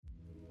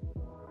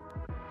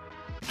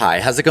Hi,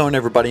 how's it going,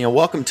 everybody, and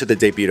welcome to the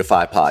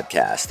Deliverability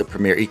podcast, the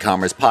premier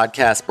e-commerce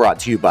podcast brought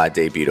to you by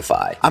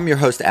Deliverability. I'm your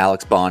host,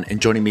 Alex Bond,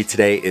 and joining me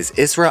today is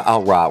Israa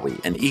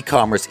Alrawi, an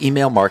e-commerce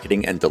email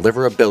marketing and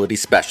deliverability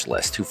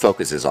specialist who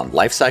focuses on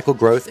lifecycle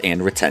growth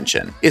and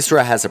retention.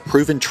 Israa has a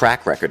proven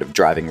track record of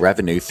driving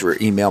revenue through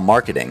email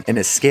marketing and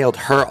has scaled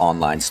her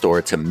online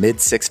store to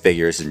mid-six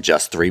figures in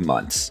just 3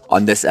 months.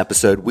 On this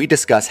episode, we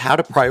discuss how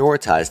to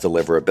prioritize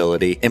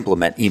deliverability,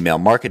 implement email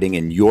marketing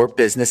in your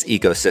business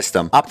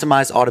ecosystem,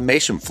 optimize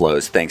automation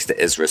flows thanks to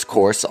Isra's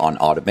course on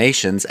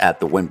automations at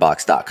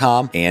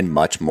thewinbox.com, and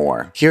much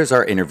more. Here's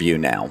our interview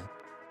now.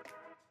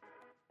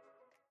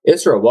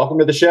 Israa, welcome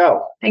to the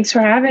show. Thanks for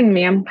having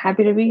me. I'm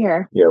happy to be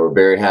here. Yeah, we're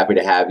very happy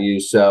to have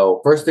you.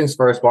 So first things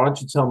first, why don't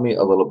you tell me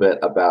a little bit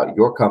about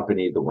your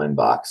company, The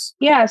Winbox?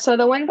 Yeah, so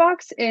The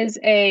Winbox is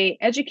a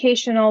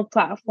educational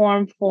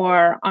platform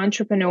for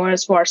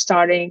entrepreneurs who are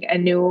starting a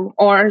new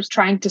or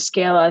trying to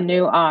scale a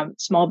new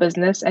small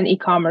business, an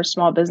e-commerce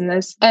small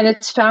business. And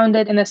it's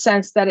founded in the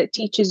sense that it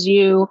teaches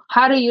you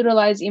how to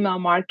utilize email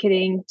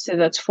marketing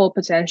to its full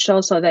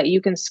potential so that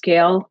you can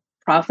scale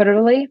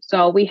profitably.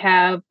 So we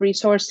have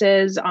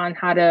resources on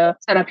how to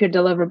set up your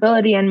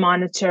deliverability and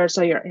monitor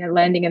so you're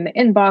landing in the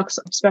inbox,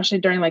 especially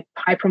during like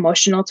high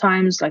promotional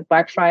times like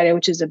Black Friday,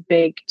 which is a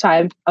big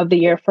time of the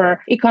year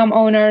for e-com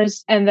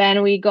owners. And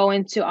then we go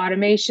into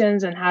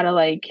automations and how to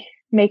like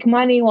make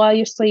money while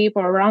you sleep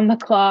or around the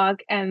clock.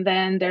 And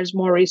then there's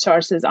more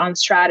resources on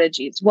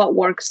strategies. What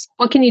works?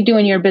 What can you do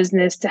in your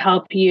business to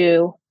help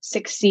you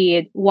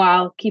succeed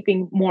while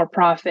keeping more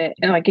profit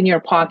and like in your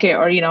pocket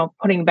or,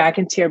 putting back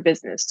into your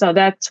business? So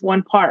that's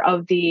one part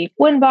of the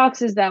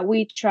Winbox is that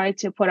we try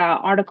to put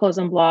out articles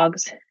and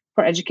blogs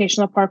for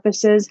educational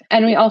purposes.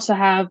 And we also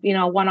have,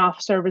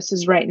 one-off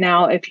services right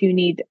now if you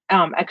need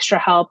extra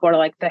help or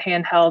like the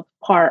handheld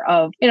part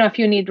of, if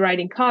you need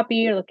writing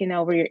copy or looking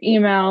over your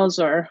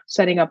emails or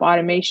setting up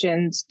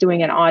automations,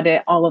 doing an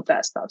audit, all of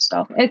that stuff.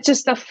 So it's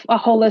just a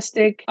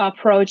holistic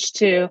approach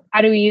to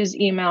how do we use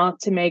email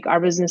to make our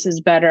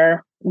businesses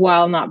better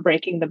while not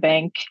breaking the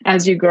bank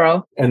as you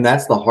grow. And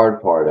that's the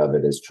hard part of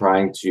it, is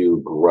trying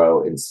to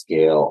grow and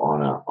scale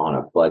on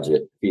a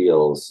budget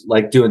feels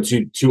like doing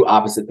two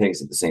opposite things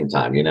at the same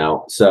time,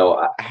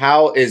 So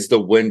how is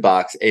the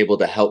Winbox able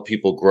to help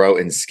people grow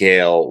and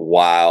scale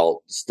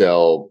while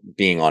still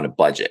being on a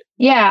budget?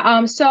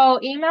 Yeah. So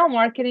email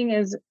marketing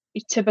is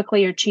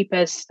typically your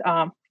cheapest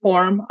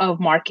form of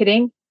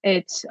marketing.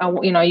 It's,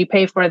 you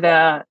pay for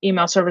the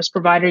email service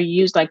provider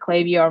you use like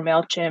Klaviyo or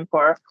MailChimp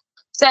or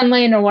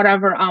SendLane or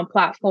whatever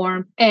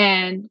platform.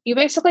 And you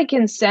basically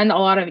can send a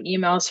lot of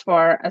emails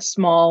for a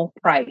small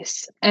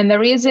price. And the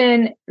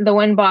reason the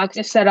Winbox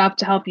is set up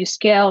to help you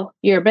scale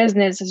your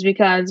business is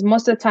because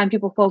most of the time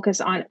people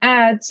focus on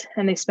ads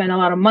and they spend a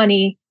lot of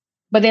money,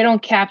 but they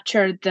don't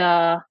capture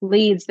the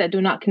leads that do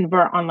not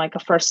convert on like a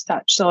first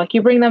touch. So like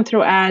you bring them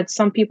through ads,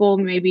 some people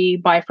maybe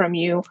buy from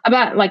you,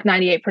 about like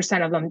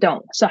 98% of them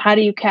don't. So how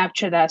do you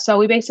capture that? So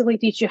we basically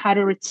teach you how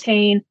to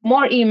retain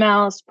more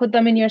emails, put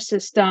them in your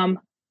system,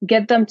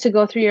 get them to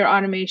go through your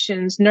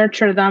automations,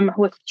 nurture them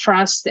with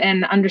trust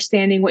and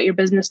understanding what your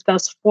business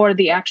does for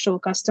the actual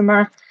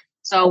customer.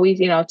 So we,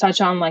 touch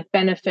on like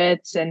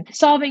benefits and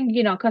solving,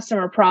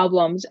 customer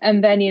problems,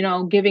 and then,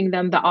 giving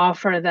them the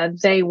offer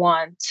that they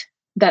want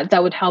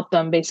that would help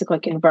them basically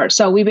convert.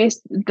 So we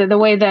the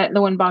way that the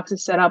Winbox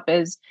is set up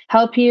is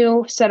help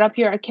you set up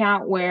your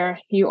account where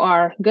you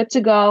are good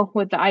to go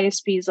with the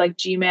ISPs like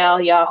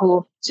Gmail,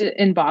 Yahoo,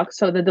 inbox,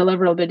 so the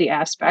deliverability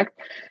aspect.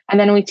 And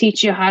then we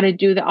teach you how to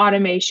do the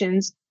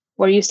automations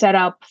where you set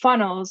up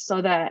funnels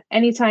so that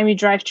anytime you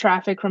drive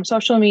traffic from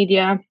social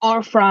media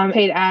or from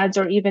paid ads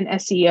or even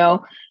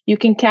SEO, you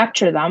can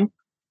capture them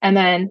and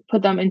then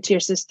put them into your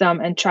system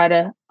and try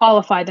to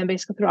qualify them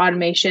basically through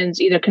automations,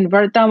 either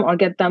convert them or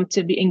get them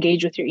to be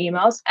engaged with your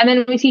emails. And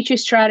then we teach you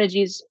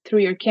strategies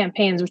through your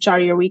campaigns, which are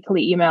your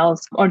weekly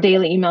emails or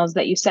daily emails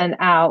that you send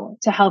out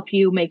to help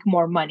you make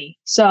more money.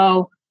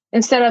 So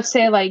instead of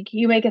say like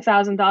you make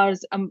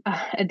 $1,000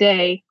 a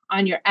day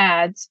on your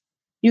ads,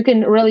 you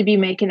can really be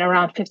making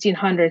around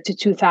 $1,500 to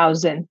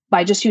 $2,000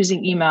 by just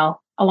using email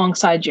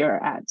alongside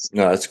your ads.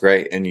 No, that's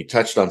great. And you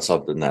touched on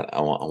something that I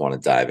want to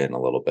dive in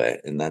a little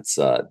bit, and that's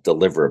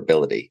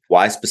deliverability.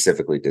 Why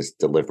specifically does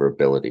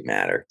deliverability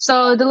matter?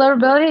 So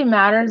deliverability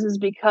matters is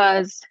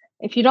because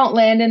if you don't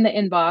land in the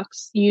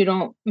inbox, you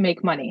don't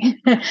make money.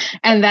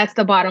 And that's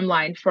the bottom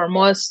line for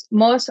most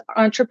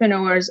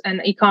entrepreneurs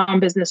and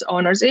e-com business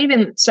owners,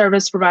 even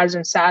service providers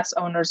and SaaS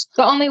owners.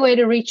 The only way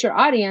to reach your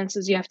audience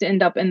is you have to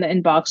end up in the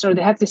inbox or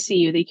they have to see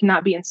you. They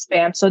cannot be in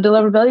spam. So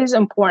deliverability is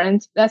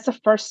important. That's the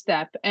first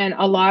step. And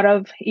a lot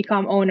of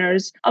e-com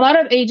owners, a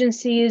lot of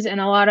agencies and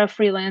a lot of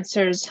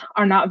freelancers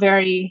are not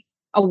very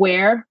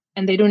aware,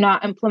 and they do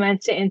not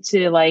implement it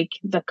into like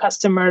the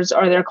customers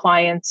or their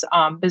clients'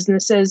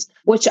 businesses,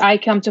 which I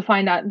come to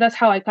find out. That's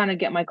how I kind of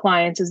get my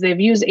clients is they've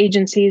used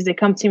agencies. They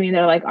come to me and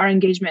they're like, our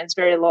engagement is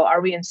very low.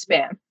 Are we in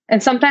spam?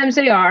 And sometimes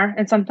they are.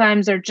 And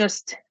sometimes they're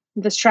just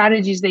the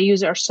strategies they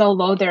use are so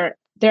low. They're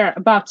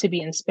about to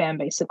be in spam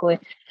basically.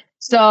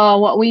 So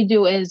what we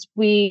do is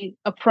we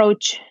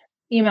approach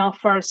email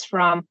first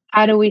from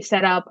how do we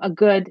set up a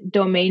good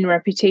domain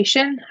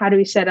reputation? How do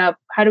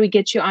we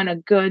get you on a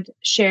good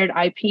shared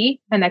IP,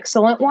 an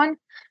excellent one,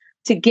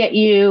 to get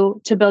you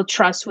to build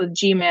trust with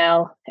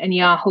Gmail and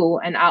Yahoo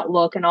and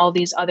Outlook and all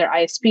these other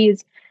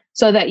ISPs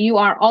so that you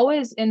are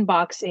always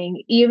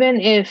inboxing, even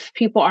if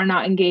people are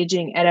not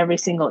engaging at every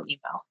single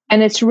email.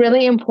 And it's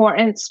really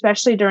important,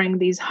 especially during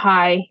these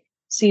high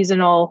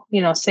seasonal,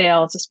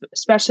 sales,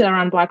 especially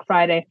around Black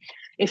Friday.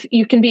 If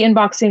you can be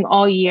inboxing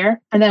all year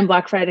and then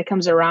Black Friday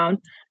comes around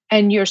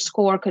and your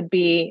score could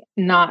be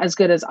not as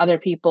good as other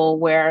people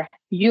where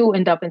you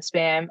end up in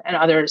spam and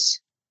others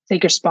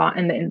take your spot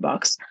in the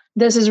inbox.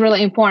 This is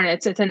really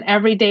important. It's an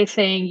everyday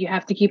thing. You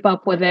have to keep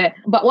up with it.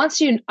 But once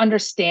you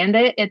understand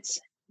it,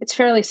 it's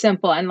fairly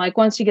simple. And like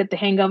once you get the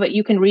hang of it,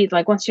 you can read,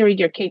 like once you read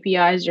your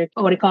KPIs,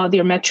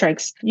 your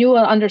metrics, you will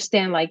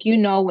understand, like,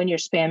 when you're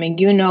spamming,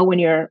 when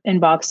you're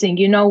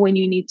inboxing, when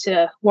you need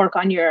to work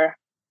on your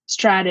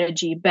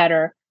strategy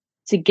better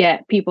to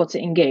get people to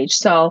engage.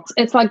 So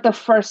it's like the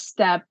first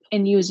step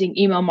in using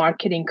email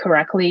marketing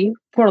correctly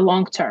for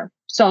long term.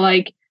 So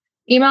like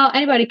email,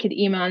 anybody could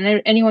email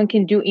and anyone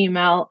can do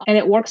email and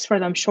it works for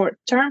them short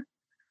term.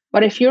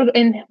 But if you're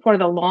in for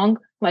the long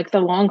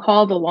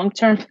haul, the long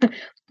term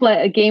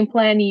game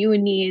plan, you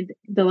need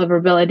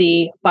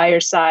deliverability by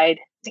your side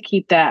to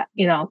keep that,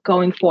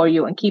 going for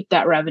you and keep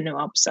that revenue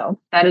up. So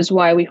that is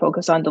why we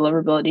focus on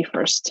deliverability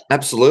first.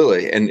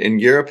 Absolutely. And in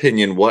your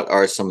opinion, what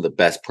are some of the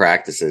best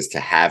practices to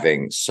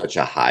having such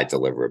a high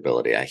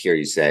deliverability? I hear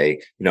you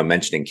say,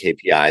 mentioning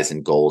KPIs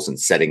and goals and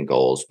setting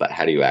goals, but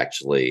how do you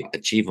actually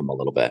achieve them a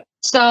little bit?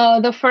 So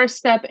the first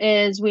step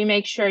is we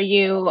make sure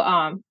you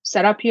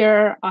set up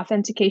your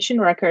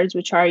authentication records,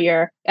 which are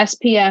your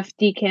SPF,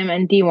 DKIM,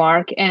 and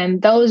DMARC.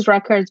 And those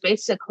records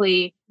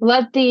basically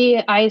let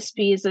the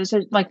ISPs, those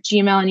are like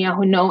Gmail and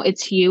Yahoo, know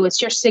it's you,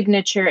 it's your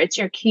signature, it's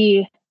your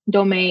key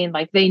domain.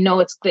 Like they know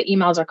the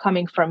emails are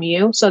coming from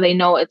you. So they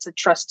know it's a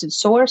trusted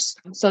source.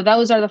 So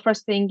those are the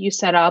first thing you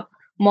set up.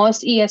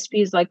 Most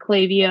ESPs like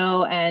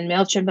Klaviyo and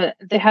MailChimp, but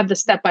they have the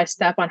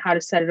step-by-step on how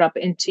to set it up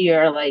into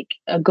your like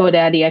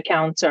GoDaddy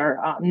accounts or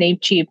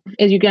Namecheap.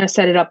 You're going to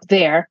set it up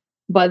there,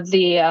 but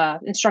the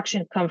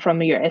instructions come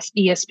from your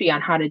ESP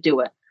on how to do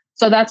it.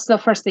 So that's the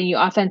first thing. You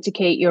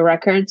authenticate your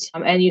records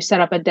and you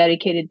set up a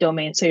dedicated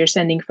domain. So you're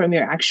sending from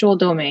your actual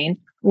domain.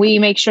 We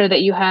make sure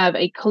that you have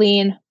a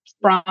clean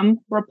from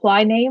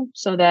reply name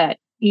so that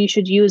you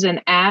should use an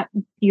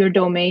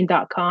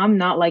 @yourdomain.com,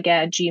 not like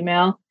at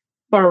Gmail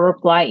for a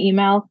reply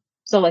email.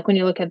 So like when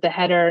you look at the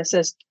header, it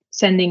says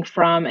sending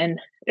from and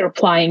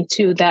replying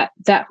to, that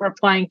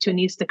replying to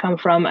needs to come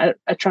from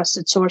a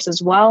trusted source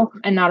as well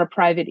and not a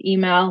private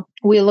email.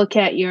 We look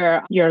at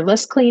your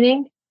list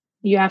cleaning.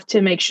 You have to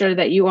make sure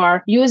that you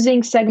are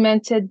using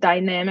segmented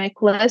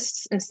dynamic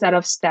lists instead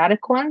of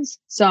static ones.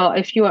 So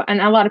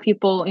and a lot of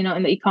people, in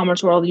the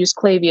e-commerce world use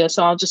Klaviyo.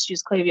 So I'll just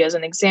use Klaviyo as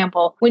an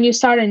example. When you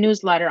start a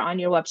newsletter on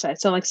your website,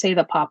 so like say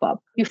the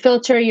pop-up, you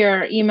filter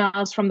your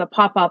emails from the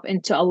pop-up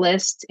into a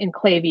list in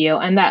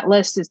Klaviyo. And that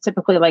list is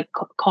typically like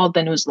called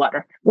the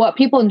newsletter. What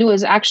people do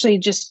is actually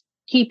just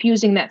keep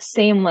using that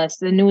same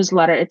list, the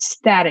newsletter. It's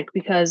static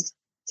because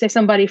say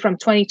somebody from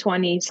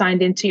 2020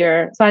 signed into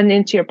your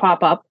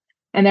pop-up,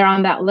 and they're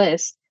on that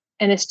list,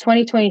 and it's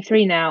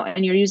 2023 now,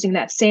 and you're using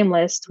that same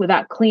list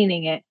without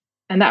cleaning it.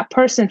 And that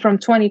person from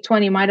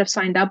 2020 might have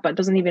signed up, but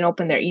doesn't even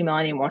open their email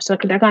anymore. So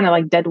they're kind of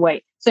like dead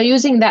weight. So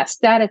using that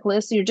static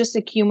list, you're just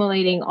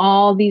accumulating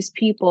all these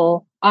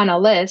people on a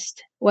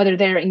list, whether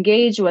they're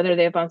engaged, whether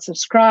they've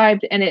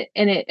unsubscribed, and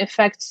it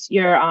affects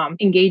your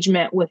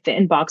engagement with the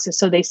inboxes.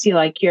 So they see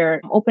like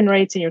your open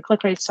rates and your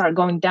click rates start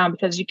going down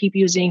because you keep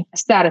using a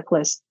static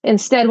list.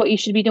 Instead, what you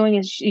should be doing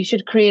is you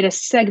should create a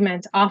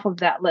segment off of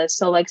that list.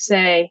 So like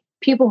say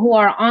people who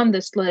are on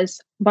this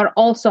list, but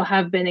also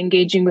have been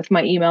engaging with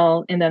my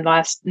email in the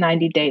last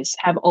 90 days,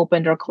 have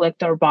opened or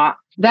clicked or bought.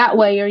 That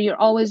way, you're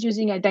always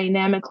using a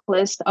dynamic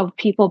list of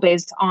people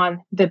based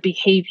on the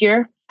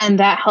behavior. And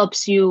that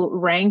helps you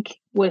rank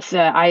with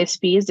the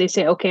ISPs. They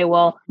say, okay,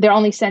 well, they're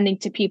only sending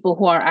to people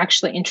who are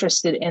actually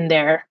interested in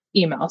their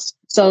emails.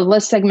 So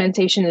list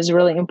segmentation is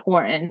really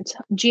important.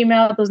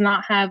 Gmail does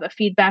not have a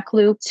feedback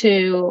loop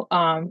to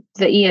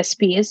the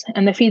ESPs.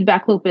 And the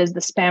feedback loop is the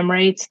spam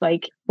rates.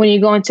 Like when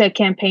you go into a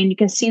campaign, you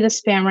can see the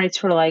spam rates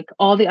for like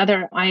all the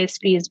other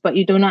ISPs, but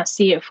you do not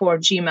see it for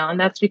Gmail. And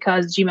that's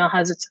because Gmail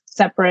has its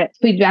separate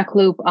feedback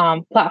loop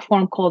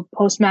platform called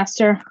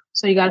Postmaster.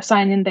 So you got to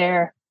sign in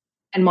there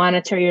and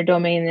monitor your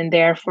domain in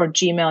there for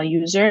Gmail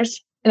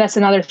users. And that's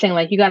another thing,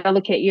 like you got to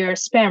look at your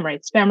spam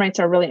rates. Spam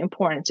rates are really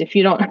important. If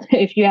you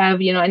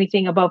have,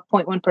 anything above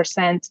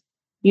 0.1%,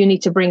 you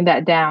need to bring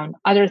that down.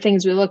 Other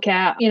things we look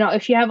at,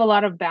 if you have a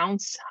lot of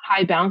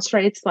high bounce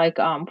rates, like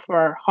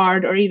for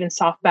hard or even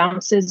soft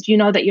bounces,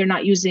 that you're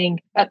not using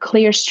a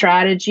clear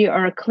strategy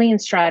or a clean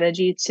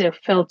strategy to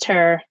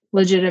filter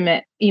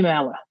legitimate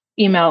email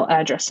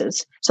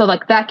addresses. So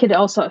like that could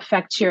also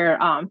affect your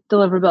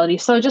deliverability.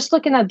 So just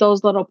looking at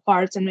those little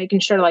parts and making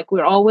sure like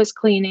we're always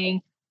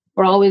cleaning,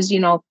 We're always,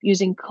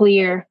 using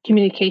clear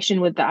communication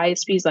with the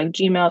ISPs like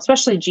Gmail,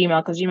 especially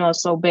Gmail, because Gmail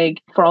is so big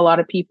for a lot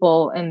of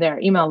people in their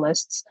email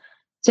lists,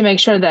 to make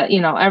sure that,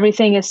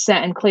 everything is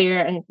set and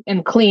clear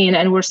and clean.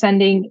 And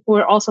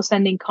we're also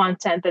sending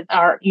content that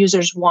our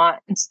users want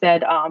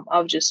instead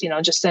of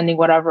just sending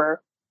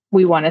whatever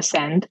we want to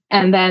send.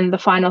 And then the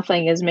final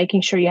thing is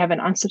making sure you have an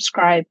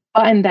unsubscribe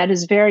button that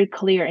is very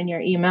clear in your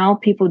email.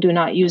 People do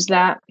not use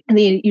that. And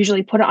they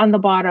usually put it on the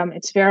bottom.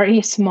 It's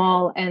very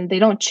small and they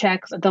don't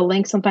check. The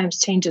link sometimes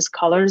changes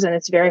colors and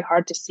it's very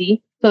hard to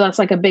see. So that's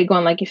like a big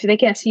one. Like if they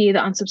can't see the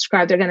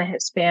unsubscribe, they're going to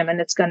hit spam and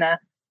it's going to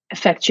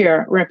affect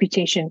your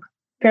reputation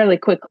fairly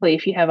quickly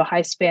if you have a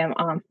high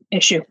spam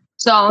issue.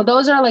 So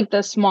those are like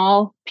the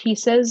small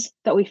pieces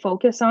that we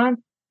focus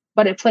on,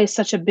 but it plays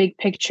such a big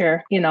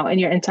picture, in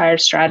your entire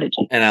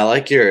strategy. And I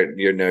like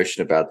your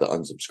notion about the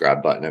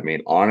unsubscribe button. I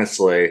mean,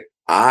 honestly,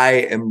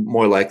 I am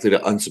more likely to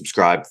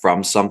unsubscribe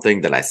from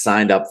something that I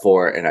signed up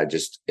for and I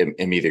just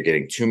am either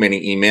getting too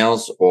many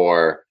emails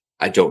or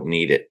I don't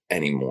need it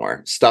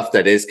anymore. Stuff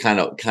that is kind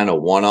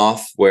of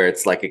one-off where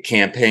it's like a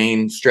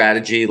campaign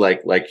strategy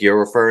like you're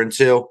referring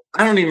to.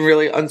 I don't even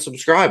really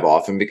unsubscribe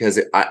often because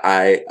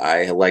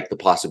I like the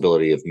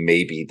possibility of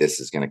maybe this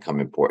is going to come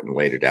important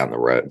later down the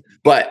road.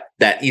 But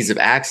that ease of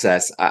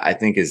access, I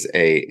think, is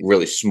a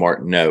really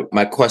smart note.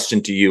 My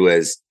question to you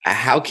is,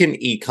 how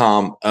can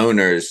e-com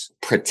owners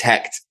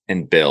protect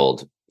and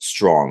build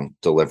strong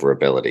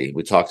deliverability?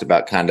 We talked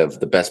about kind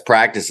of the best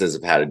practices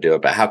of how to do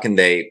it, but how can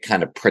they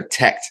kind of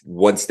protect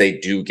once they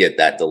do get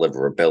that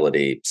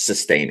deliverability,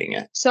 sustaining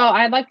it? So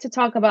I'd like to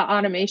talk about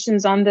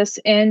automations on this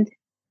end,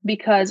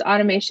 because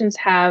automations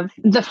have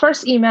the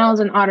first emails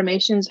and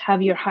automations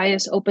have your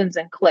highest opens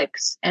and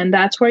clicks. And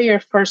that's where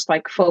your first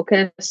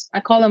focus. I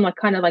call them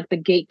kind of like the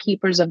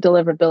gatekeepers of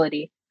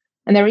deliverability.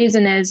 And the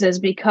reason is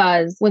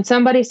because when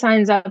somebody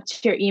signs up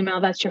to your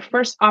email, that's your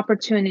first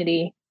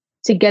opportunity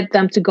to get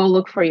them to go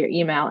look for your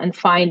email and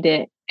find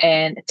it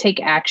and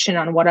take action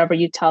on whatever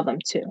you tell them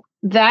to.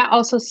 That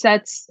also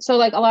sets, so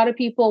a lot of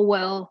people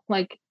will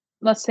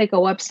let's take a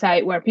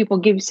website where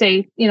people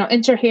say,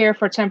 enter here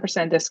for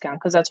 10% discount,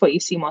 because that's what you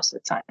see most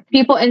of the time.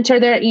 People enter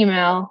their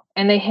email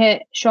and they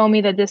hit show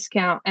me the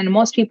discount. And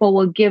most people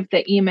will give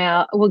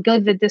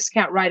the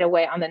discount right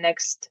away on the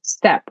next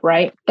step,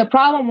 right? The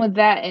problem with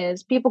that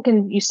is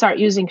you start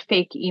using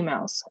fake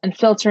emails and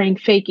filtering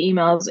fake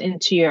emails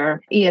into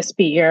your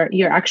ESP,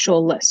 your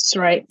actual lists,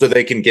 right? So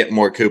they can get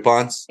more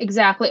coupons?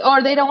 Exactly.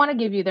 Or they don't want to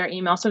give you their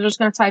email. So they're just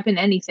going to type in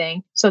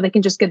anything so they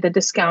can just get the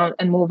discount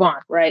and move on,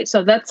 right?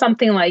 So that's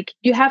something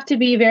you have to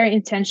be very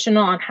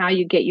intentional on how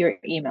you get your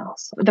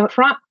emails. The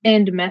front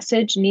end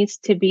message needs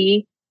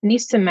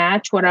to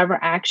match whatever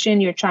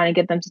action you're trying to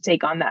get them to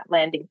take on that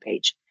landing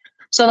page.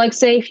 So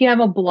say if you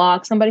have a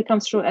blog, somebody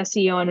comes through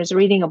SEO and is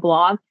reading a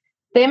blog,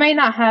 they may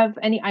not have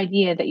any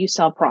idea that you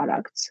sell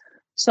products.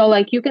 So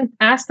you can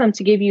ask them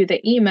to give you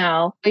the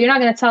email, but you're not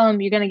going to tell them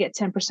you're going to get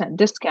 10%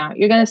 discount.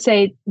 You're going to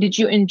say, did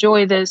you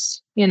enjoy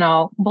this,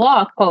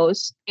 blog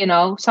post,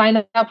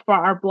 sign up for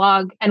our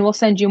blog and we'll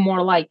send you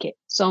more like it.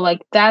 So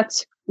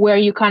that's where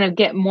you kind of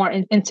get more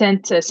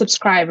intent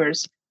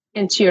subscribers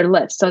into your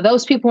list. So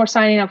those people who are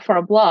signing up for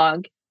a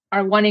blog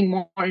are wanting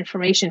more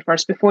information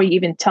first before you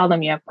even tell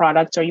them you have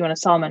products or you want to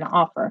sell them an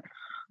offer.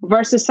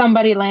 Versus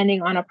somebody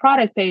landing on a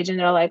product page and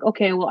they're like,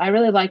 okay, well, I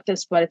really like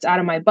this, but it's out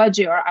of my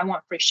budget or I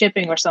want free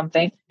shipping or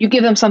something. You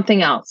give them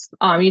something else.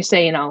 You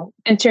say,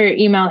 enter your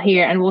email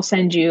here and we'll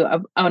send you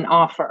an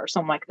offer or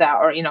something like that,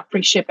 or,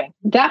 free shipping.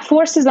 That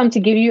forces them to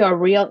give you a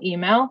real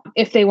email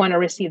if they want to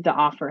receive the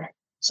offer.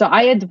 So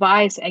I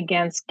advise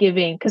against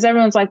giving, because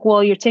everyone's like,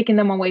 well, you're taking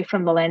them away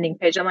from the landing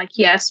page. I'm like,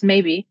 yes,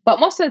 maybe. But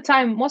most of the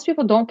time, most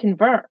people don't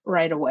convert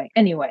right away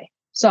anyway.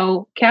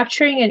 So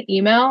capturing an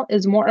email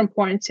is more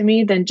important to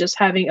me than just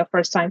having a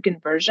first-time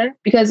conversion,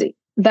 because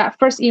that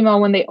first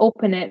email, when they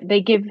open it, they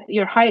give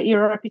your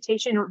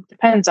reputation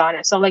depends on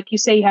it. So you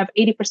say you have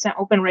 80%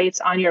 open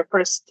rates on your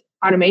first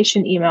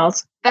automation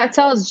emails. That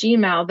tells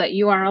Gmail that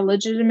you are a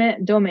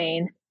legitimate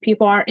domain.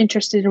 People are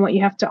interested in what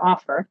you have to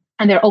offer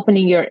and they're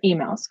opening your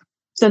emails.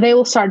 So they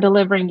will start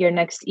delivering your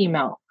next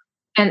email.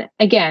 And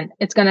again,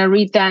 it's going to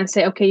read that and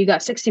say, okay, you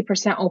got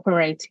 60% open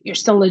rate. You're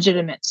still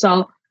legitimate.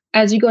 So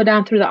as you go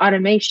down through the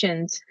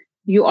automations,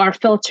 you are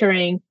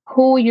filtering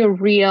who your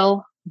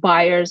real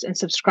buyers and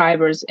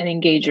subscribers and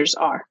engagers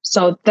are.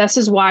 So this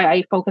is why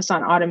I focus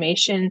on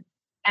automation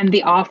and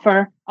the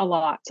offer a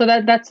lot. So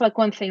that's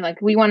one thing,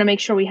 we want to make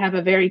sure we have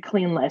a very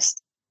clean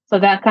list. So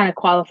that kind of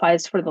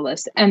qualifies for the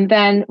list. And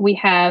then we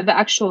have the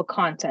actual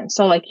content.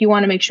 So you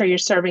want to make sure you're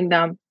serving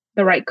them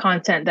the right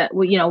content that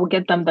will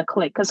get them the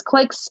click, because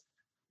clicks,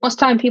 most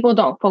time people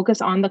don't focus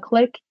on the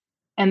click.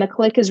 And the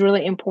click is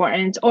really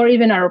important, or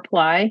even a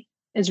reply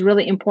is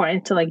really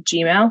important to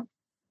Gmail.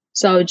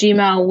 So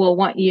Gmail will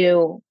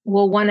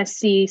want to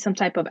see some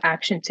type of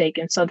action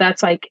taken. So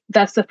that's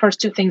the first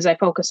two things I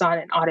focus on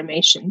in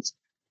automations.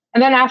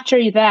 And then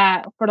after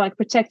that, for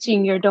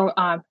protecting your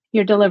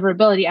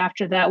deliverability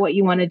after that, what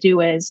you want to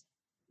do is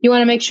you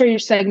want to make sure you're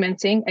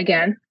segmenting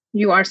again.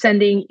 You are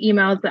sending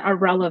emails that are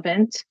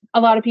relevant.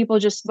 A lot of people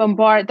just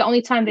bombard. The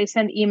only time they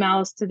send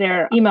emails to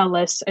their email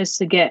list is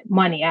to get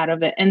money out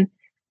of it. And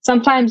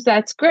sometimes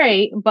that's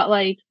great, but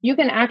like you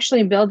can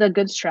actually build a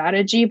good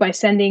strategy by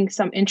sending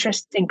some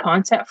interesting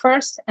content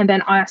first and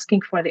then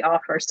asking for the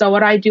offer. So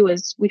what I do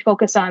is we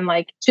focus on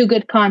like two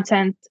good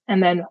content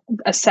and then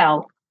a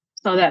sell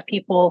so that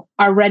people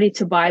are ready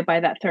to buy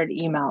by that third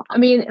email. I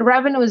mean,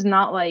 revenue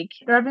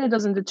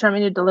doesn't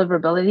determine your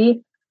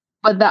deliverability,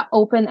 but that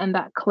open and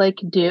that click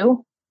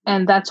do.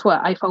 And that's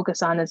what I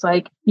focus on is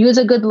like use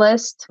a good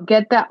list,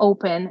 get that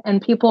open,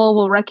 and people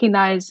will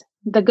recognize.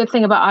 The good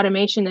thing about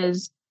automation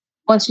is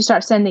once you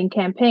start sending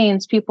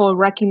campaigns, people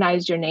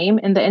recognize your name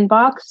in the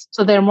inbox.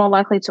 So they're more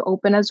likely to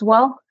open as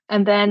well.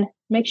 And then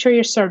make sure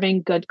you're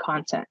serving good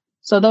content.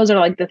 So those are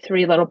like the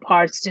three little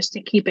parts just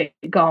to keep it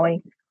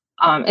going.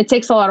 It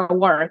takes a lot of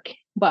work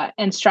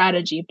and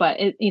strategy, but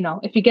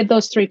if you get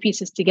those three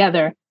pieces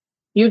together,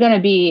 you're going to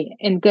be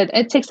in good.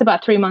 It takes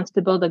about 3 months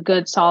to build a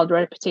good, solid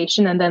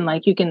reputation. And then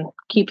like you can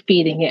keep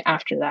feeding it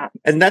after that.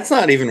 And that's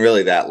not even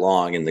really that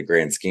long in the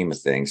grand scheme of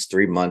things.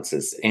 3 months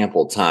is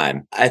ample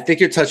time. I think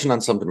you're touching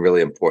on something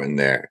really important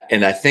there.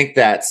 And I think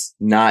that's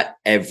not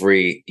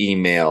every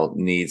email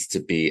needs to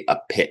be a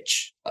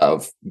pitch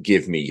of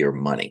give me your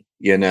money.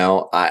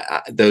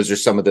 Those are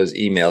some of those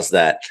emails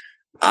that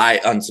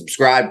I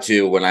unsubscribe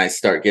to when I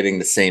start getting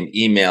the same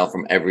email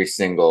from every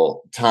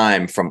single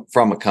time from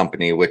a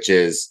company, which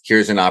is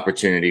here's an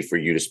opportunity for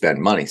you to spend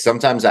money.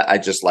 Sometimes I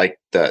just like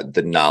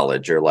the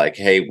knowledge or like,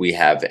 hey, we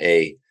have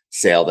a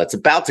sale that's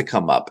about to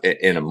come up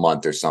in a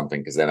month or something,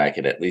 because then I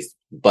could at least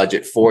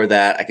budget for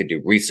that. I could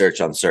do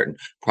research on certain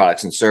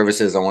products and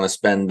services I want to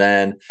spend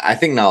then. I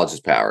think knowledge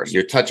is power.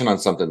 You're touching on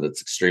something that's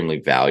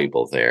extremely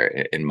valuable there,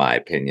 in my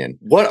opinion.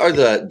 What are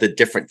the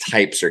different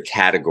types or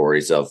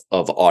categories of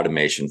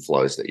automation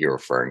flows that you're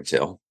referring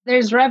to?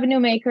 There's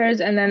revenue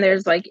makers and then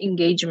there's like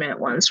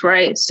engagement ones,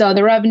 right? So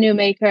the revenue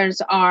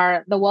makers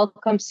are the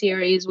welcome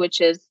series,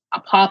 which is a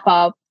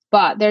pop-up.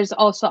 But there's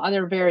also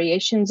other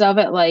variations of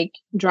it, like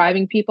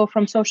driving people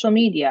from social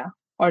media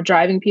or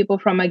driving people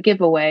from a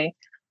giveaway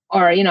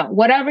or,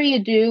 whatever you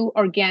do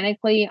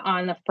organically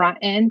on the front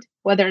end,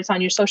 whether it's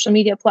on your social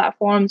media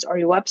platforms or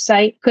your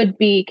website, could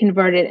be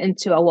converted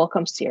into a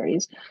welcome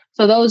series.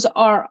 So there's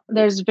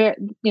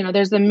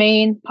the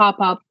main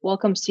pop-up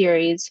welcome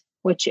series,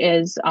 which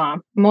is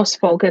most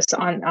focused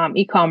on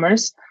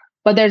e-commerce.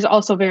 But there's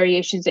also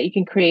variations that you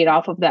can create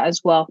off of that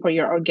as well for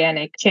your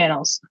organic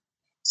channels.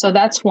 So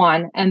that's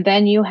one. And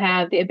then you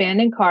have the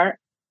abandoned cart,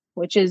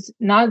 which is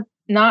not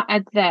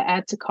at the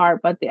add to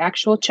cart, but the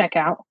actual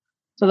checkout.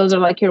 So those are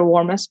like your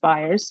warmest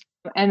buyers.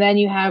 And then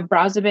you have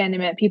browse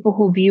abandonment, people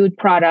who viewed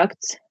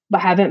products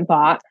but haven't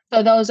bought.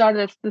 So those are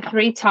the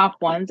three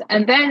top ones.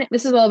 And then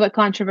this is a little bit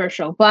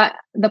controversial, but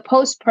the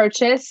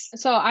post-purchase.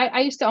 So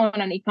I used to own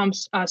an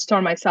e-commerce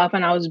store myself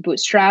and I was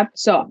bootstrapped.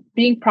 So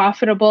being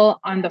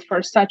profitable on the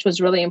first touch was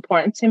really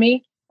important to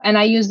me. And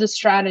I used the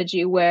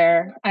strategy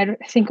where I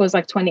think it was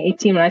like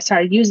 2018 when I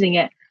started using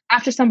it.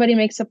 After somebody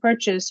makes a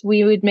purchase,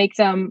 we would make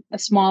them a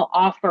small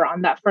offer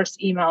on that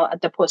first email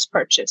at the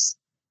post-purchase.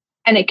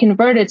 And it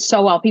converted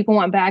so well. People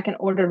went back and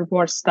ordered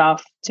more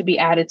stuff to be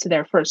added to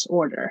their first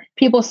order.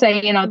 People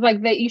say,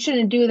 like that you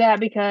shouldn't do that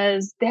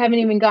because they haven't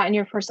even gotten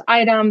your first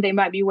item. They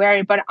might be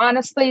wary. But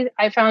honestly,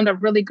 I found a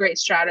really great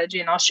strategy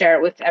and I'll share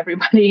it with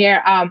everybody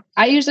here.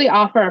 I usually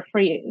offer a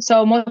free.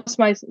 So most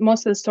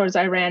of the stores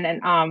I ran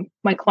and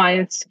my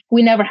clients,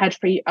 we never had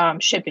free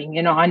shipping,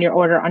 on your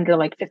order under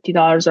like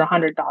 $50 or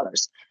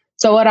 $100.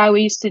 So what I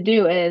used to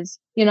do is,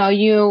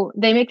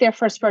 they make their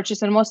first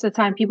purchase, and most of the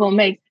time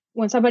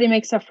when somebody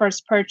makes a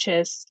first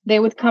purchase, they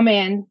would come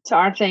in to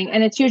our thing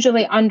and it's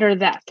usually under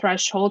that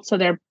threshold. So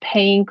they're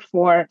paying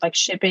for like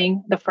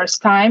shipping the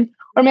first time,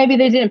 or maybe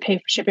they didn't pay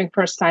for shipping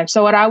first time.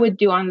 So what I would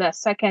do on the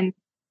second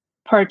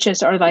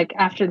purchase or like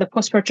after the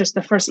post-purchase,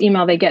 the first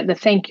email, they get the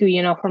thank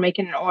you, for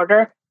making an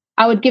order.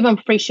 I would give them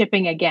free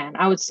shipping again.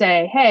 I would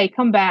say, hey,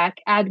 come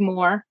back, add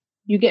more.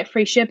 You get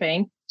free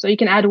shipping. So you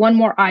can add one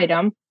more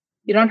item.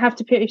 You don't have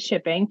to pay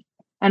shipping.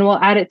 And we'll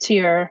add it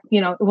to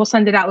we'll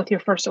send it out with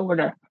your first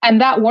order. And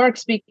that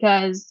works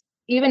because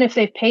even if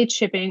they've paid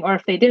shipping or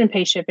if they didn't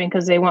pay shipping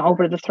because they went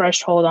over the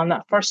threshold on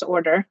that first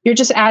order, you're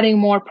just adding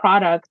more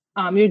product.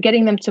 You're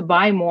getting them to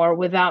buy more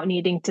without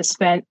needing to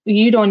spend.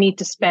 You don't need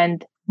to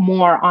spend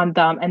more on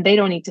them and they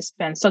don't need to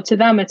spend. So to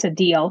them, it's a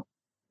deal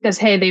because,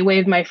 hey, they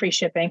waived my free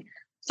shipping.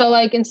 So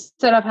like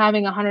instead of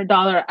having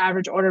 $100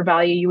 average order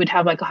value, you would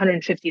have like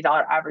 $150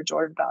 average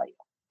order value.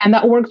 And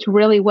that worked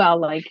really well.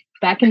 Like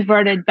that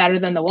converted better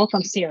than the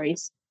welcome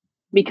series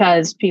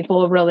because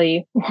people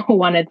really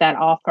wanted that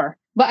offer.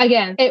 But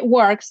again, it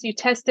works. You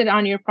test it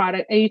on your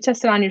product. You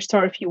test it on your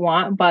store if you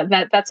want. But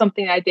that's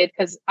something I did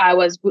because I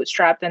was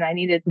bootstrapped and I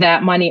needed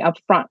that money up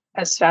front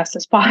as fast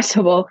as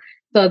possible.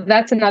 So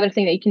that's another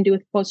thing that you can do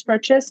with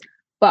post-purchase.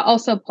 But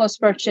also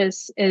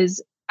post-purchase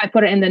is I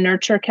put it in the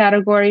nurture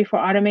category for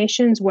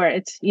automations where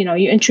it's, you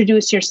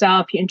introduce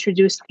yourself, you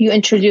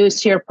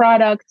introduce your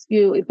product,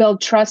 you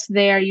build trust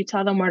there, you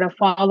tell them where to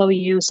follow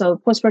you. So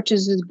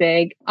post-purchase is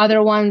big.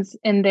 Other ones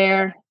in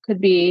there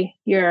could be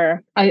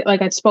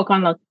I spoke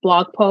on the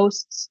blog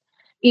posts,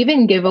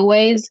 even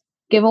giveaways.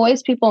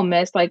 Giveaways people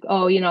miss, like,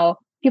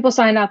 people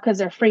sign up because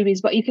they're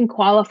freebies, but you can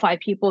qualify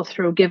people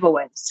through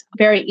giveaways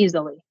very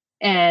easily.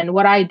 And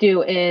what I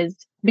do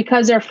is,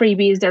 because they're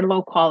freebies, they're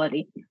low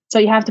quality. So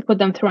you have to put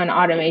them through an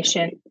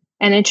automation.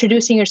 And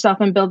introducing yourself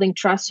and building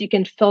trust, you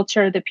can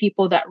filter the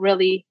people that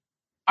really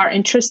are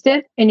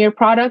interested in your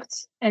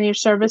products and your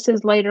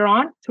services later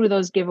on through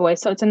those giveaways.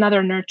 So it's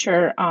another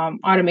nurture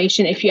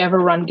automation if you ever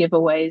run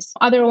giveaways.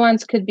 Other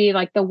ones could be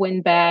like the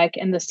win back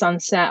and the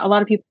sunset. A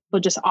lot of people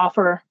just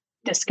offer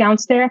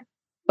discounts there,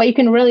 but you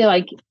can really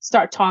like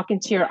start talking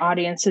to your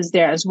audiences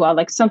there as well.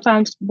 Like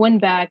sometimes win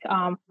back,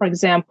 for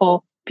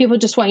example, people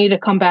just want you to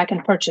come back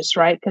and purchase,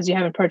 right? Because you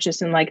haven't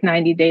purchased in like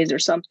 90 days or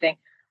something.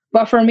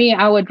 But for me,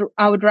 I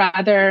would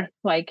rather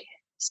like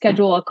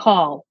schedule a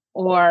call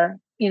or,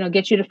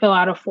 get you to fill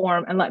out a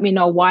form and let me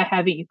know why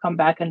haven't you come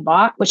back and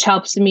bought, which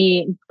helps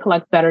me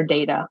collect better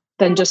data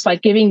than just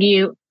giving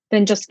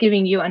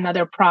you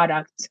another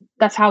product.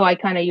 That's how I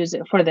kind of use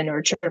it for the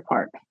nurture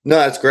part. No,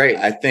 that's great.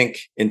 I think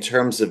in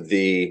terms of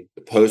the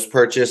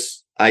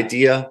post-purchase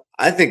idea,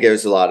 I think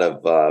there's a lot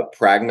of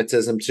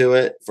pragmatism to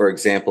it. For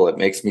example, it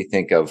makes me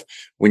think of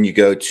when you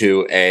go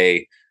to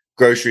a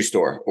grocery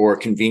store or a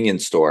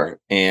convenience store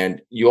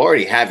and you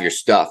already have your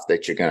stuff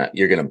that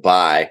you're gonna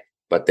buy,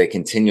 but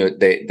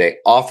they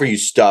offer you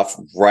stuff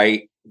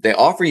right. They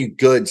offer you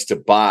goods to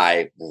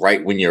buy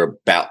right when you're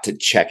about to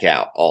check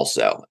out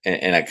also.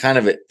 And I kind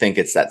of think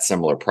it's that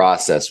similar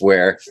process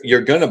where you're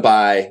going to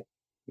buy,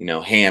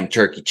 ham,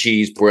 turkey,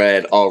 cheese,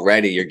 bread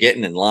already. You're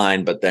getting in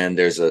line, but then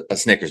there's a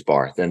Snickers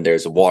bar, then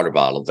there's a water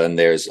bottle, then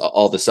there's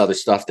all this other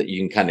stuff that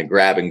you can kind of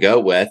grab and go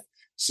with.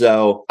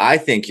 So I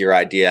think your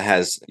idea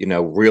has,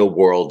 real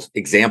world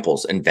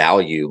examples and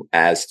value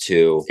as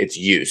to its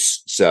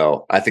use.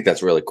 So I think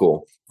that's really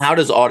cool. How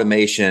does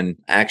automation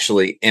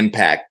actually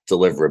impact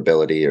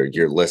deliverability or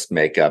your list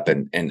makeup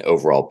and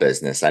overall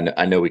business?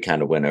 I know we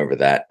kind of went over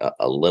that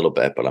a little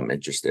bit, but I'm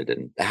interested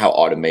in how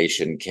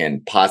automation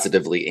can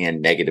positively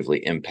and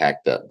negatively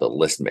impact the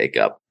list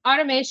makeup.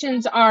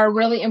 Automations are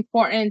really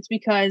important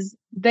because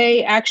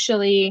they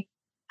actually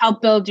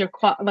help build your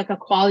a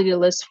quality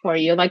list for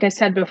you. Like I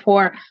said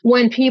before,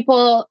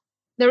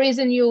 the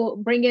reason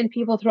you bring in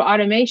people through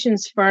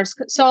automations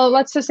first. So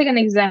let's just take an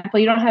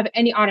example. You don't have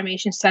any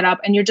automation set up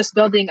and you're just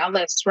building a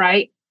list,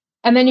 right?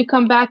 And then you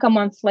come back a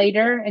month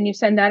later and you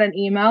send out an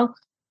email.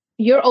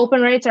 Your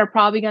open rates are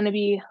probably going to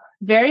be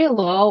very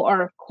low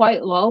or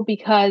quite low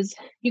because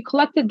you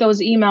collected those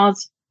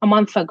emails a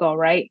month ago,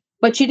 right?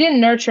 But you didn't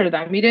nurture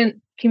them. You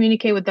didn't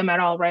communicate with them at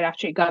all right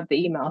after you got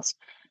the emails.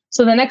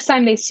 So the next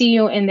time they see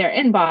you in their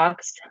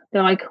inbox,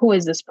 they're like, who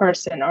is this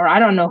person? Or I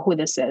don't know who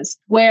this is.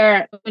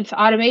 Where with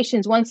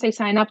automations, once they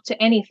sign up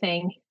to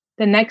anything,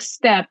 the next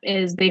step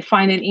is they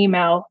find an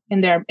email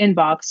in their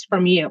inbox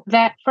from you.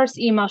 That first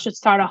email should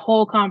start a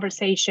whole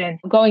conversation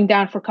going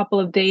down for a couple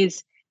of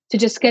days to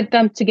just get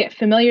them to get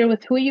familiar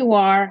with who you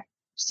are,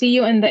 see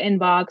you in the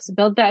inbox,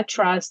 build that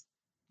trust,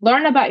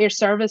 learn about your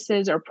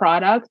services or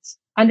products,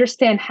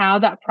 understand how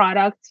that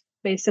product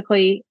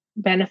basically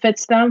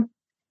benefits them.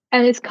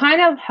 And it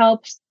kind of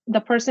helps the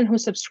person who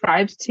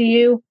subscribes to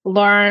you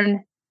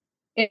learn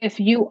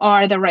if you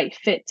are the right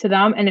fit to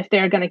them and if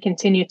they're going to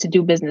continue to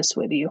do business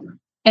with you.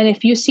 And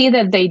if you see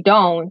that they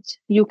don't,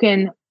 you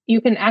can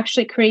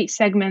actually create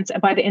segments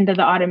by the end of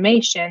the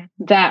automation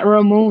that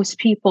removes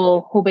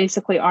people who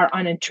basically are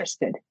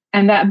uninterested.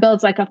 And that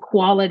builds like a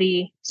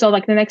quality. So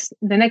like the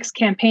next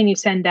campaign you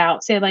send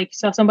out, say like,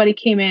 so somebody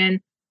came in,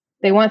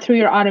 they went through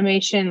your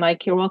automation,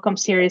 like your welcome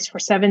series for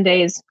 7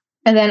 days.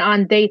 And then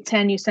on day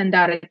 10, you send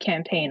out a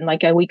campaign,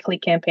 like a weekly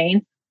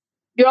campaign.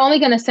 You're only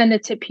going to send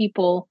it to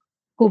people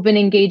who've been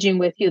engaging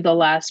with you the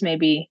last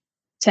maybe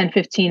 10,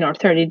 15 or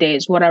 30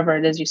 days, whatever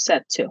it is you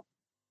set to.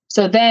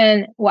 So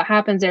then what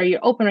happens there,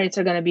 your open rates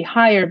are going to be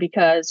higher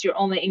because you're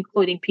only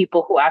including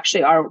people who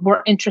actually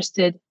were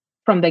interested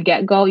from the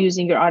get-go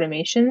using your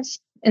automations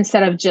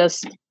instead of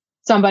just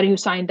somebody who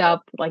signed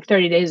up like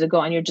 30 days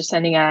ago and you're just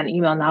sending out an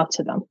email now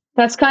to them.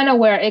 That's kind of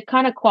where it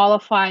kind of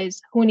qualifies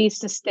who needs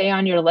to stay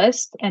on your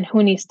list and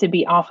who needs to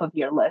be off of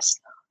your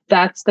list.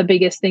 That's the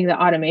biggest thing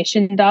that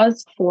automation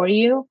does for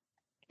you.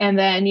 And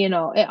then, it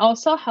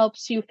also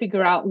helps you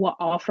figure out what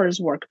offers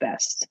work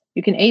best.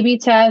 You can A/B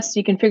test,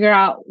 you can figure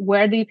out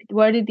where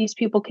did these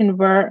people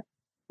convert,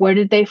 where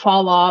did they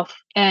fall off?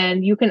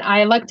 And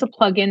I like to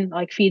plug in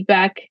like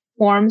feedback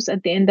forms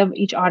at the end of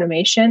each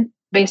automation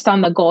based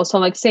on the goal. So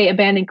like say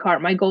abandoned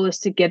cart, my goal is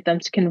to get them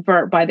to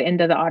convert by the end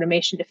of the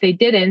automation. If they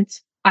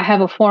didn't, I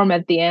have a form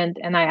at the end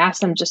and I ask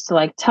them just to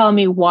like tell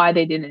me why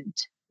they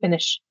didn't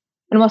finish.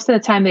 And most of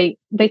the time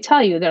they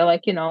tell you, they're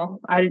like,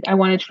 I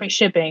wanted free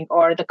shipping,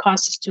 or the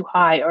cost is too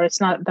high, or it's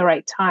not the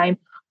right time.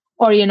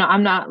 Or,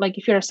 I'm not like,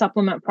 if you're a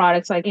supplement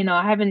product, like,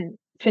 I haven't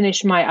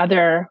finished my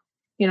other,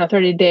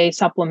 30-day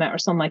supplement or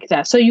something like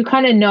that. So you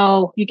kind of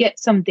know, you get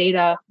some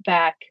data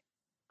back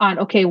on,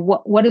 okay,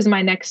 what is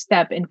my next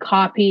step in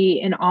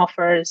copy and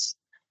offers,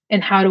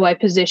 and how do I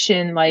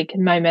position like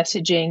my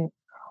messaging,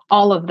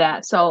 all of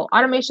that. So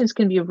automations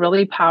can be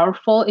really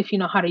powerful if you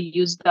know how to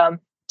use them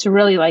to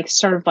really like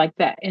serve like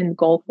that end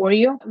goal for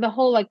you. The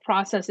whole like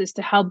process is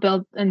to help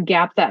build and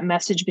gap that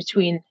message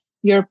between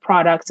your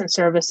products and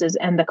services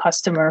and the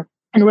customer,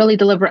 and really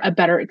deliver a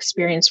better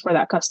experience for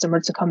that customer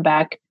to come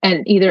back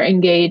and either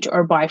engage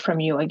or buy from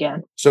you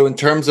again. So in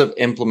terms of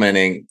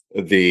implementing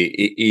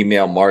the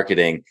email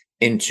marketing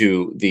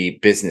into the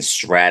business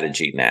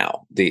strategy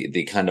now,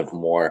 the kind of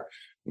more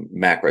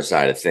macro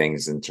side of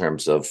things, in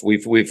terms of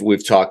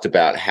we've talked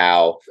about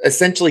how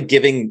essentially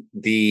giving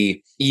the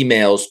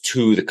emails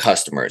to the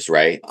customers,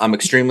 right? I'm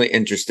extremely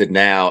interested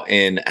now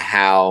in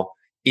how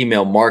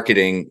email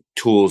marketing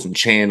tools and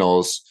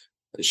channels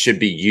should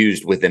be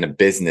used within a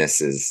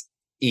business's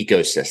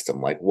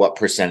ecosystem. Like what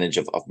percentage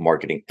of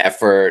marketing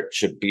effort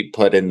should be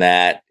put in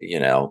that?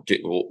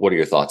 What are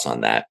your thoughts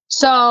on that?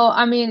 So,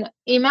 I mean,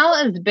 email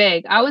is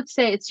big. I would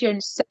say it's your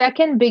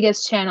second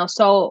biggest channel.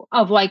 So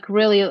of like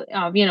really,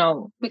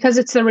 because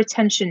it's the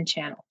retention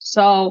channel.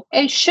 So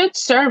it should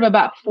serve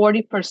about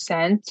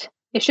 40%.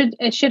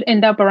 It should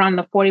end up around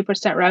the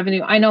 40%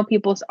 revenue. I know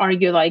people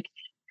argue like,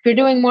 if you're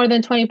doing more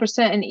than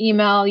 20% in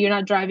email, you're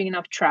not driving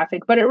enough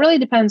traffic, but it really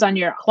depends on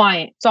your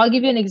client. So I'll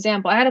give you an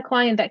example. I had a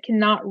client that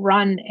cannot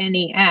run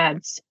any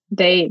ads.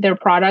 Their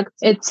product,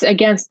 it's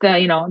against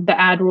the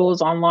ad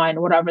rules online,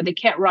 whatever. They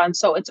can't run.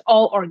 So it's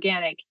all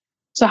organic.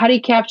 So how do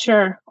you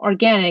capture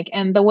organic?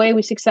 And the way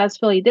we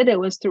successfully did it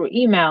was through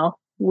email,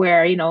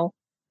 where,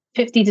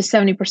 50 to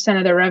 70%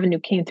 of their revenue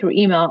came through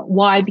email.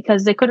 Why?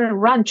 Because they couldn't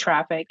run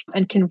traffic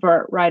and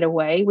convert right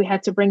away. We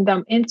had to bring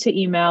them into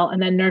email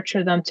and then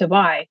nurture them to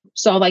buy.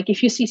 So like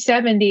if you see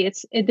 70,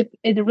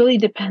 it really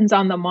depends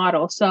on the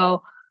model.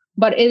 So,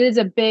 but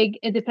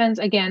it depends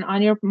again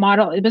on your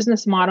model,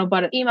 business model,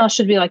 but email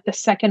should be like the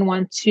second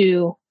one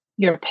to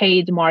your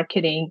paid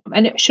marketing,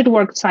 and it should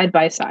work side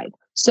by side.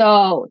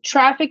 So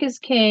traffic is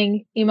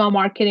king, email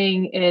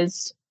marketing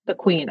is the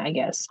queen, I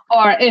guess.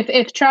 Or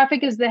if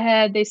traffic is the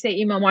head, they say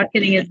email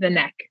marketing is the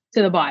neck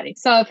to the body.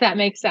 So if that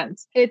makes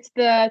sense, it's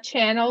the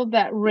channel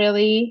that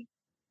really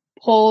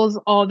pulls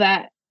all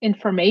that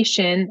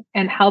information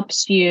and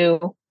helps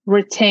you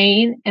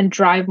retain and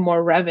drive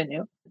more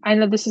revenue. I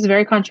know this is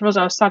very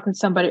controversial. I was talking to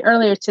somebody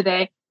earlier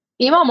today.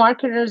 Email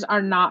marketers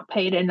are not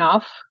paid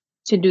enough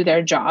to do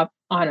their job,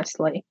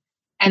 honestly.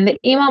 And the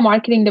email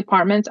marketing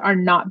departments are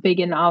not big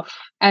enough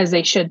as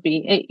they should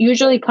be. It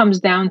usually comes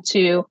down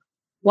to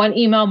one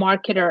email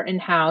marketer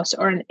in-house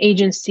or an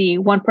agency,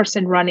 one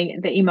person running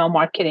the email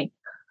marketing.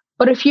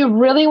 But if you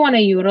really want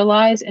to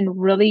utilize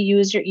and really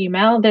use your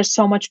email, there's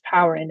so much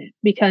power in it,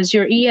 because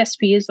your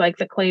ESPs like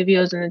the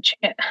Klaviyo's and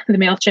the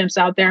MailChimps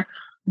out there,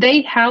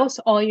 they house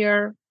all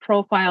your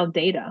profile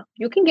data.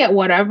 You can get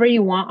whatever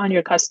you want on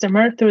your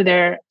customer through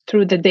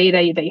the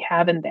data they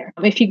have in there.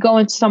 If you go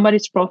into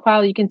somebody's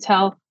profile, you can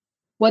tell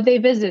what they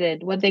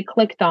visited, what they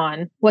clicked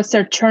on, what's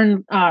their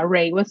churn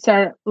rate, what's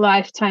their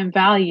lifetime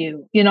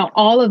value.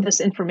 All of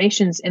this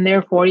information's in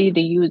there for you to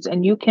use,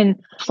 and you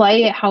can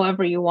play it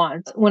however you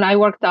want. When I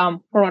worked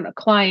for a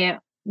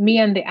client, me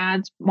and the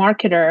ads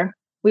marketer,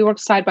 we worked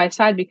side by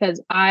side, because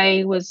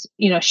I was,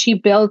 she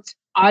built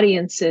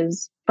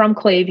audiences from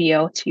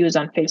Klaviyo to use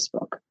on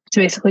Facebook to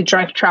basically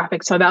drive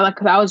traffic. So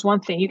that was one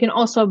thing. You can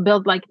also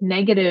build like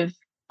negative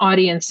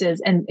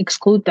audiences and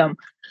exclude them.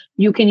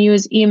 You can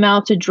use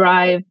email to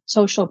drive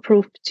social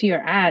proof to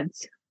your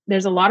ads.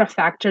 There's a lot of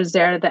factors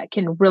there that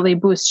can really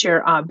boost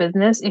your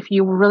business if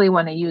you really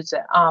want to use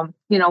it.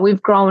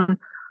 I've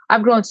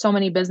grown so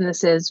many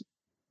businesses,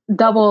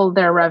 double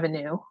their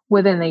revenue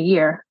within a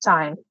year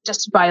time,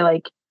 just by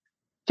like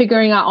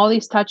figuring out all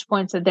these touch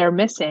points that they're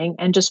missing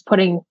and just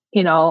putting,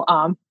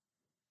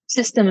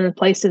 system in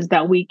places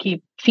that we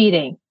keep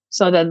feeding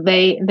so that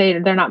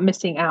they're not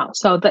missing out.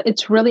 So that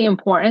it's really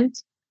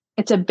important.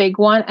 It's a big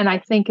one, and I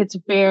think it's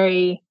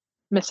very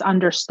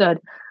misunderstood.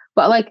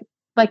 But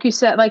like you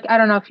said, like I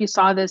don't know if you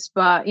saw this,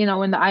 but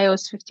when the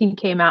iOS 15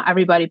 came out,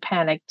 everybody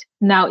panicked.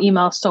 Now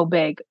email's so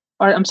big,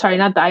 or I'm sorry,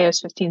 not the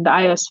iOS 15, the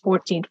iOS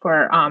 14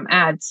 for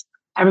ads.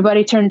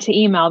 Everybody turned to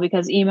email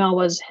because email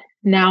was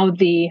now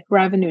the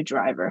revenue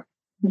driver.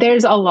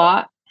 There's a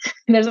lot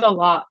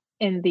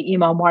in the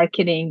email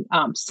marketing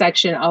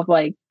section of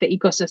like the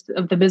ecosystem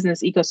of the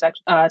business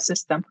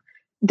ecosystem.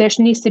 There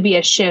needs to be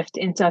a shift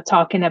into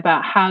talking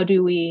about how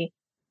do we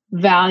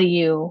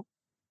value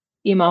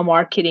email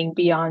marketing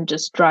beyond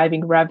just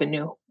driving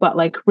revenue, but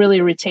like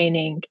really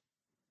retaining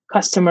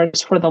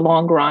customers for the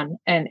long run,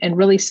 and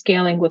really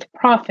scaling with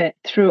profit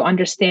through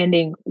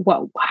understanding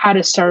how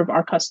to serve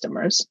our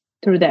customers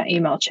through that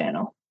email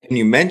channel. And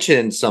you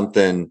mentioned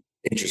something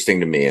interesting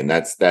to me, and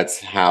that's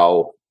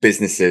how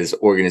businesses,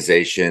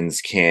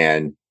 organizations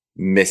can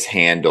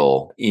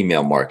mishandle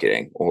email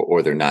marketing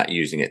or they're not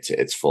using it to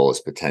its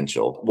fullest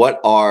potential. What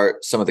are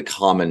some of the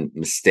common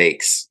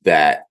mistakes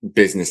that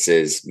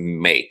businesses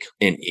make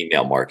in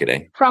email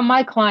marketing? From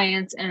my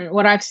clients and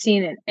what I've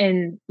seen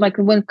in like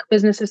when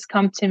businesses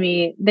come to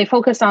me, they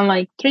focus on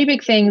like three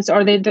big things,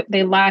 or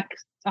they lack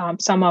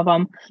some of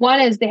them.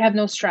 One is they have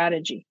no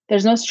strategy.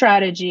 There's no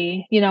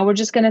strategy. We're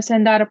just going to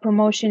send out a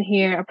promotion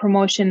here, a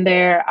promotion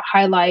there, a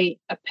highlight,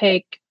 a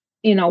pick,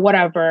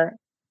 whatever,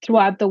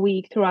 throughout the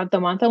week, throughout the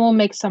month, and we'll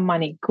make some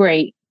money.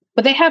 Great.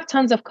 But they have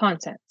tons of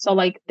content. So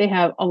like they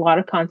have a lot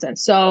of content.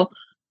 So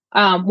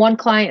one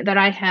client that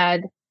I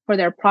had for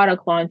their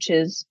product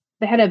launches,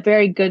 they had a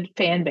very good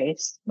fan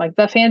base. Like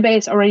the fan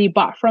base already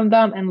bought from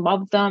them and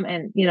loved them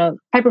and,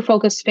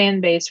 hyper-focused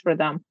fan base for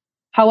them.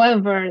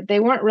 However,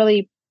 they weren't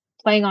really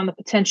playing on the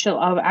potential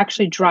of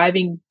actually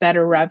driving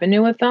better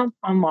revenue with them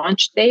on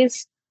launch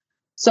days.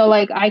 So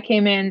like I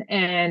came in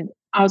and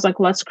I was like,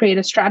 let's create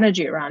a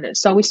strategy around it.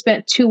 So we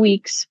spent 2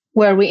 weeks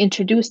where we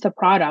introduced the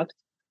product.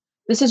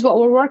 This is what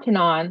we're working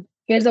on.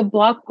 Here's a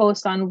blog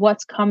post on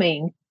what's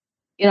coming.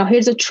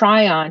 Here's a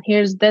try on.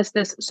 Here's this.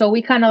 So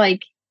we kind of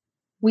like,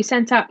 we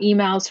sent out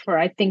emails for,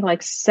 I think,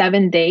 like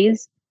 7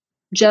 days,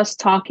 just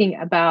talking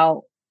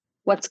about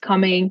what's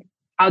coming,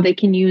 how they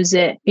can use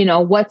it,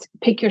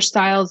 pick your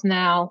styles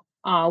now.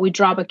 We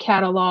drop a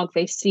catalog,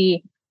 they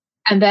see,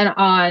 and then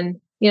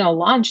on,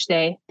 launch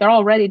day, they're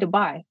all ready to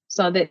buy.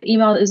 So the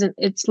email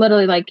it's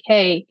literally like,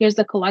 hey, here's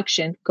the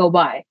collection, go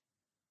buy.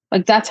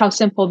 Like that's how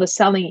simple the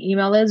selling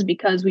email is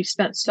because we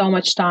spent so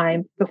much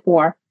time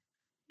before.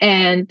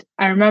 And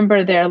I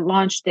remember their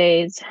launch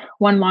days,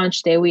 one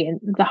launch day,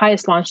 the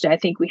highest launch day I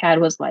think we had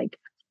was like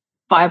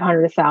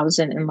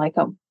 500,000 in like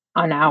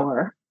an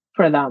hour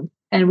for them.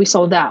 And we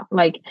sold out.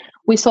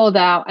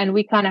 And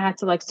we kind of had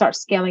to like start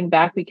scaling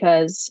back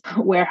because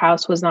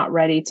warehouse was not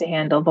ready to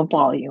handle the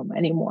volume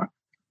anymore.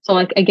 So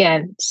like,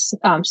 again,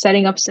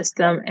 setting up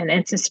system and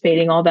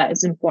anticipating all that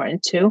is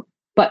important too.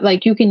 But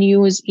like you can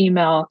use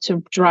email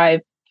to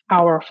drive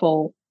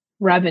powerful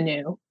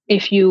revenue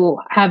if you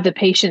have the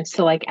patience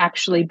to like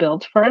actually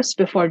build first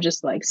before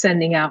just like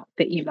sending out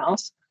the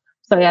emails.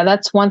 So yeah,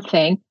 that's one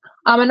thing.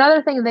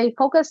 Another thing, they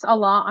focus a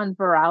lot on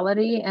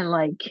virality and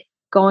like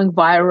going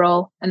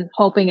viral and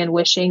hoping and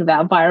wishing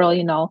that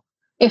viral,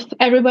 if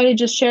everybody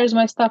just shares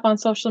my stuff on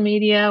social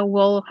media,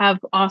 we'll have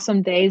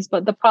awesome days.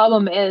 But the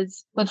problem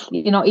is with,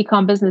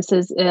 e-com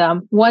businesses,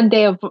 1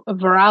 day of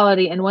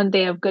virality and 1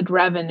 day of good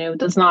revenue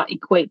does not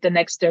equate the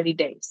next 30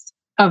 days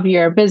of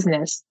your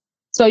business.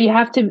 So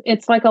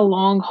it's like a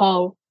long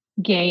haul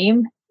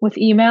game with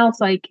emails.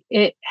 Like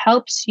it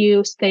helps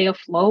you stay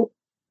afloat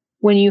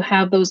when you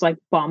have those like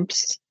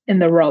bumps in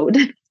the road.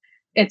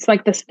 It's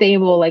like the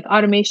stable, like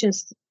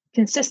automations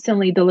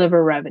consistently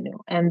deliver revenue.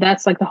 And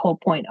that's like the whole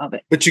point of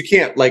it. But you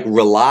can't like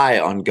rely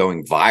on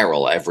going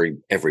viral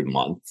every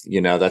month.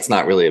 That's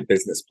not really a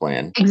business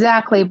plan.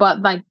 Exactly.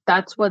 But like,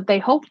 that's what they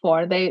hope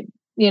for. They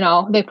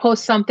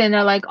post something,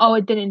 they're like, oh,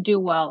 it didn't do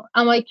well.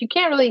 I'm like, you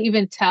can't really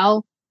even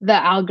tell the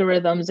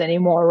algorithms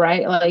anymore,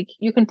 right? Like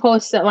you can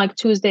post at like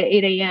Tuesday,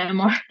 8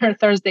 a.m. or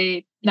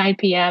Thursday, 9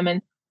 p.m.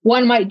 and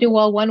one might do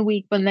well 1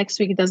 week, but next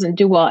week it doesn't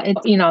do well.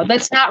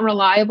 That's not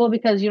reliable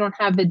because you don't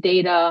have the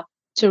data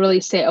to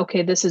really say,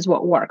 okay, this is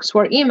what works.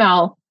 Where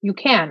email, you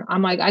can.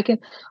 I'm like, I can,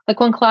 like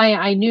one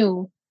client I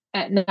knew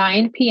at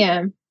 9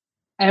 p.m.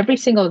 every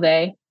single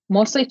day,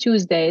 mostly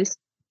Tuesdays,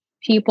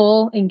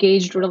 people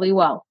engaged really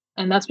well.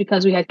 And that's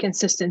because we had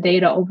consistent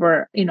data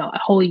over, a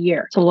whole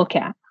year to look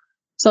at.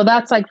 So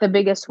that's like the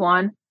biggest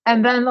one.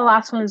 And then the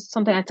last one is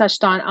something I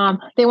touched on.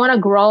 They want to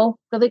grow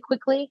really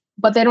quickly,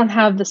 but they don't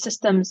have the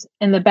systems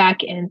in the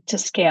back end to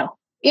scale.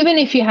 Even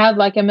if you had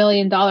like $1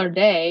 million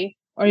day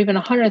or even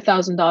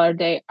 $100,000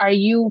 day, are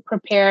you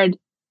prepared?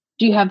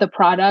 Do you have the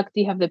product?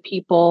 Do you have the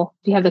people?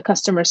 Do you have the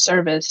customer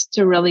service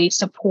to really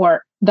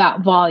support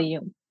that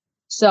volume?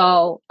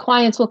 So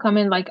clients will come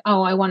in like,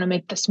 oh, I want to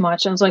make this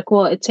much. I was like,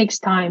 well, it takes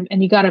time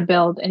and you got to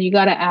build and you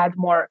got to add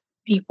more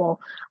people.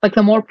 Like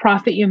the more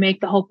profit you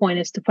make, the whole point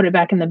is to put it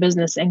back in the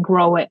business and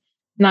grow it,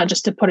 not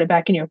just to put it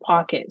back in your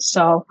pocket.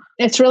 So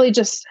it's really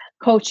just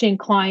coaching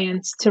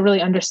clients to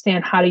really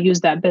understand how to use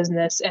that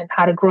business and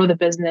how to grow the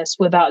business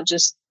without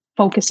just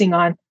focusing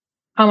on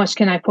how much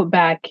can I put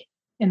back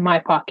in my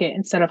pocket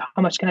instead of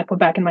how much can I put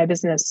back in my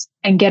business,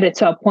 and get it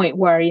to a point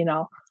where,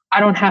 I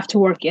don't have to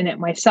work in it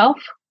myself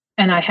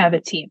and I have a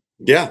team.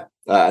 Yeah,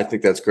 I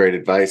think that's great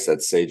advice.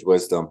 That's sage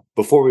wisdom.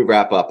 Before we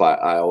wrap up,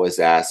 I always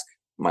ask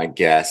my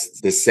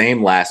guests the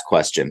same last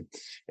question.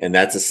 And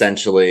that's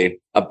essentially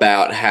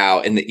about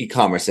how in the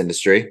e-commerce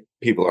industry,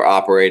 people are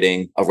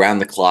operating around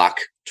the clock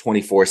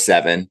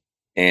 24/7,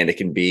 and it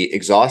can be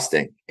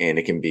exhausting and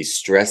it can be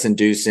stress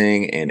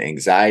inducing and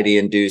anxiety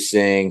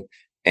inducing.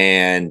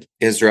 And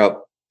Israa,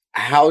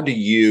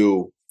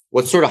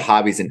 what sort of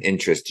hobbies and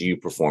interests do you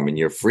perform in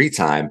your free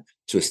time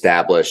to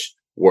establish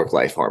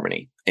work-life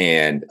harmony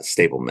and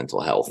stable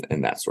mental health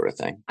and that sort of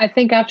thing? I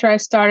think after I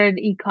started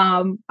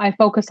ecom, I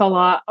focus a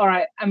lot,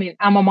 I'm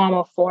a mom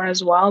of 4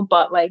 as well,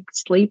 but like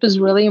sleep is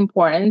really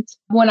important.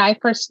 When I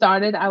first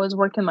started, I was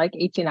working like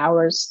 18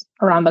 hours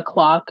around the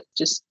clock,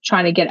 just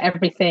trying to get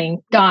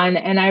everything done.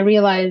 And I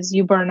realized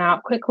you burn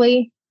out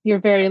quickly. You're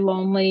very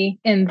lonely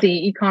in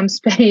the e-com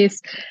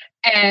space.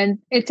 And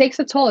it takes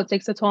a toll. It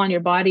takes a toll on your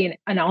body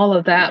and all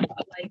of that.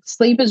 But like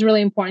sleep is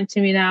really important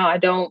to me now.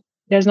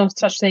 There's no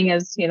such thing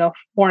as,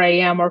 4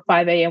 a.m. or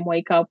 5 a.m.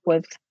 wake up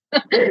with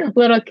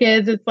little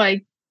kids. It's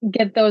like,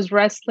 get those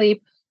rest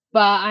sleep.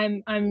 But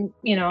I'm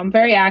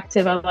very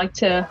active. I like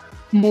to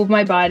move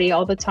my body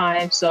all the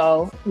time.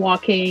 So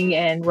walking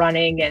and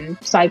running and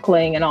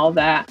cycling and all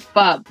that.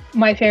 But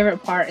my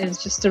favorite part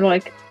is just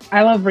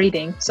I love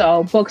reading.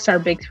 So books are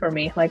big for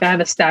me. Like I have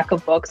a stack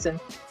of books and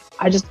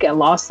I just get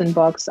lost in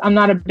books. I'm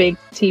not a big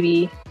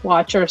TV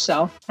watcher,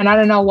 and I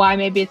don't know why.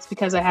 Maybe it's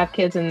because I have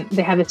kids and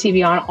they have the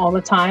TV on all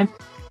the time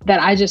that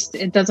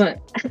it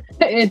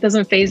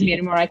doesn't faze me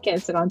anymore. I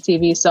can't sit on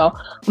TV. So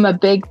I'm a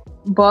big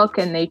book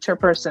and nature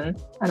person,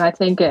 and I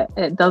think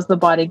it does the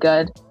body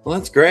good. Well,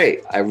 that's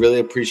great. I really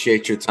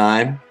appreciate your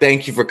time.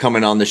 Thank you for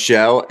coming on the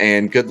show,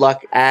 and good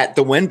luck at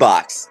the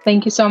Winbox.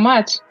 Thank you so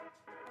much.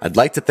 I'd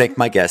like to thank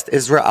my guest,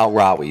 Israa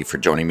Alrawi, for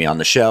joining me on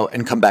the show,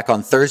 and come back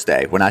on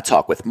Thursday when I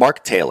talk with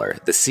Mark Taylor,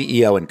 the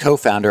CEO and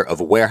co-founder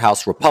of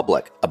Warehouse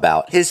Republic,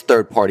 about his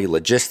third-party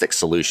logistics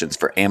solutions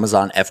for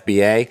Amazon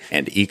FBA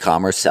and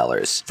e-commerce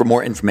sellers. For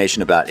more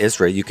information about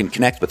Israa, you can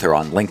connect with her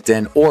on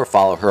LinkedIn or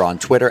follow her on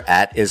Twitter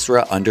at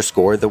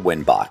Israa_the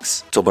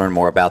Winbox. To learn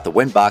more about the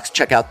Winbox,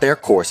 check out their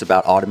course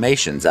about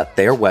automations at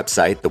their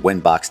website,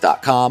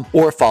 thewinbox.com,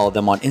 or follow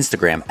them on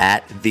Instagram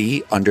at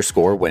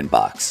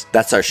 _Winbox.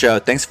 That's our show.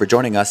 Thanks for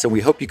joining us, and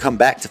we hope you come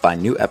back to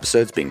find new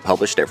episodes being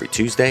published every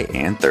Tuesday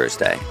and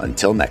Thursday.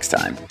 Until next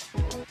time.